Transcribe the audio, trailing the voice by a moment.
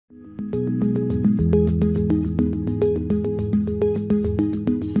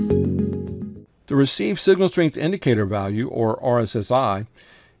received signal strength indicator value, or RSSI,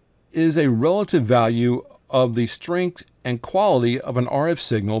 is a relative value of the strength and quality of an RF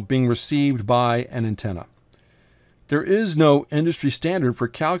signal being received by an antenna. There is no industry standard for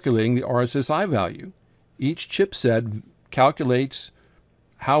calculating the RSSI value. Each chipset calculates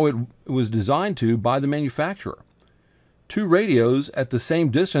how it was designed to by the manufacturer. Two radios at the same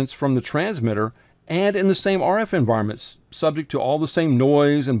distance from the transmitter and in the same RF environments, subject to all the same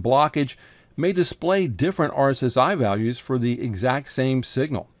noise and blockage, may display different RSSI values for the exact same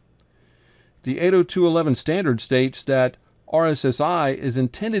signal. The 802.11 standard states that RSSI is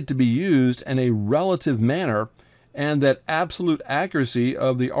intended to be used in a relative manner and that absolute accuracy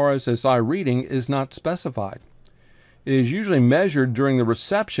of the RSSI reading is not specified. It is usually measured during the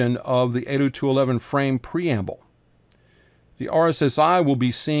reception of the 802.11 frame preamble. The RSSI will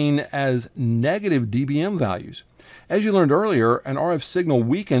be seen as negative dBm values. As you learned earlier, an RF signal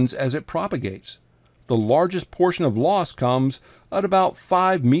weakens as it propagates. The largest portion of loss comes at about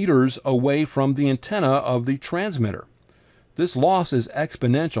 5 meters away from the antenna of the transmitter. This loss is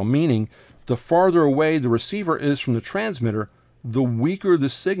exponential, meaning the farther away the receiver is from the transmitter, the weaker the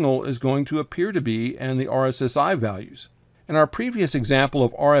signal is going to appear to be in the RSSI values. In our previous example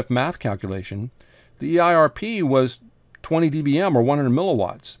of RF math calculation, the EIRP was 20 dBm or 100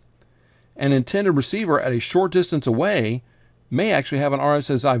 milliwatts. An intended receiver at a short distance away may actually have an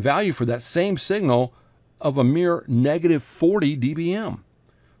RSSI value for that same signal of a mere negative 40 dBm.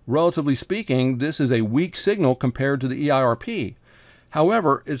 Relatively speaking, this is a weak signal compared to the EIRP.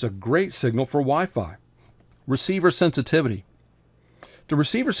 However, it's a great signal for Wi-Fi. Receiver sensitivity. The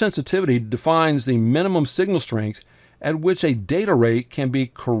receiver sensitivity defines the minimum signal strength at which a data rate can be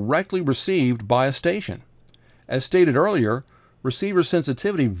correctly received by a station. As stated earlier, receiver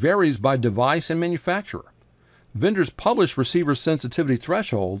sensitivity varies by device and manufacturer. Vendors publish receiver sensitivity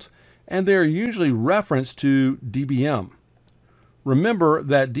thresholds, and they are usually referenced to dBm. Remember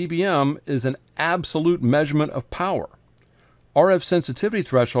that dBm is an absolute measurement of power. RF sensitivity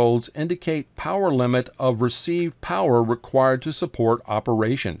thresholds indicate power limit of received power required to support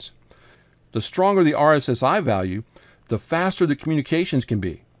operations. The stronger the RSSI value, the faster the communications can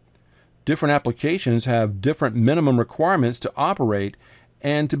be. Different applications have different minimum requirements to operate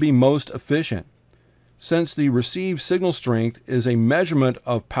and to be most efficient. Since the received signal strength is a measurement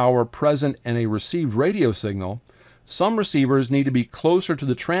of power present in a received radio signal, some receivers need to be closer to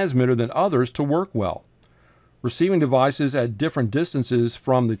the transmitter than others to work well. Receiving devices at different distances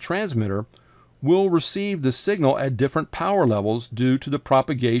from the transmitter will receive the signal at different power levels due to the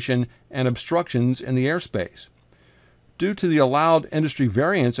propagation and obstructions in the airspace. Due to the allowed industry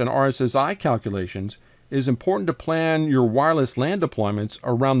variance in RSSI calculations, it is important to plan your wireless LAN deployments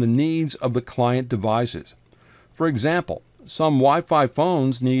around the needs of the client devices. For example, some Wi-Fi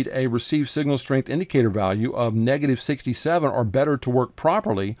phones need a received signal strength indicator value of negative 67 or better to work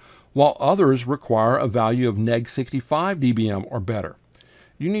properly, while others require a value of neg 65 dBm or better.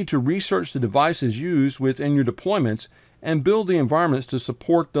 You need to research the devices used within your deployments and build the environments to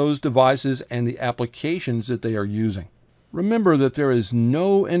support those devices and the applications that they are using. Remember that there is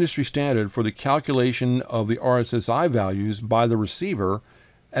no industry standard for the calculation of the RSSI values by the receiver,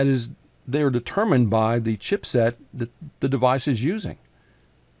 as they are determined by the chipset that the device is using.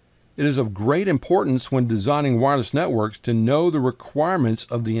 It is of great importance when designing wireless networks to know the requirements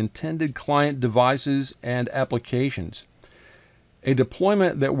of the intended client devices and applications. A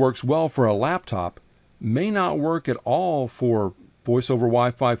deployment that works well for a laptop may not work at all for voice-over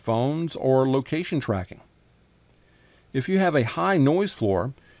Wi-Fi phones or location tracking. If you have a high noise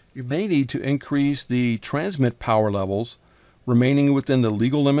floor, you may need to increase the transmit power levels, remaining within the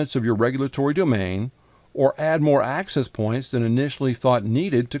legal limits of your regulatory domain, or add more access points than initially thought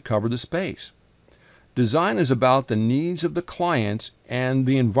needed to cover the space. Design is about the needs of the clients and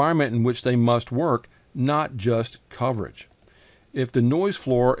the environment in which they must work, not just coverage. If the noise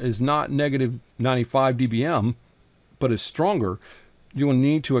floor is not negative 95 dBm, but is stronger, you will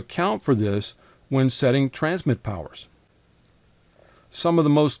need to account for this when setting transmit powers. Some of the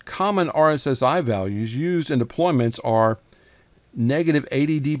most common RSSI values used in deployments are negative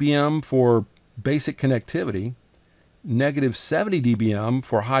 80 dBm for basic connectivity, negative 70 dBm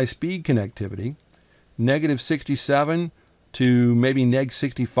for high-speed connectivity, negative 67 to maybe neg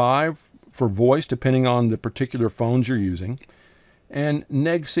 65 for voice depending on the particular phones you're using, and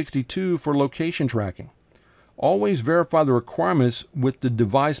neg 62 for location tracking. Always verify the requirements with the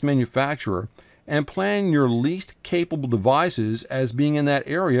device manufacturer and plan your least capable devices as being in that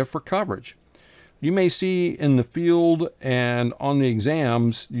area for coverage. You may see in the field and on the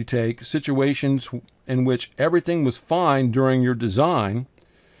exams you take situations in which everything was fine during your design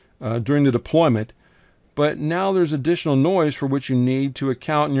during the deployment, but now there's additional noise for which you need to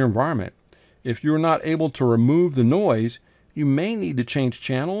account in your environment. If you're not able to remove the noise, you may need to change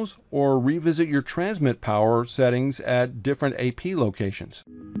channels or revisit your transmit power settings at different AP locations.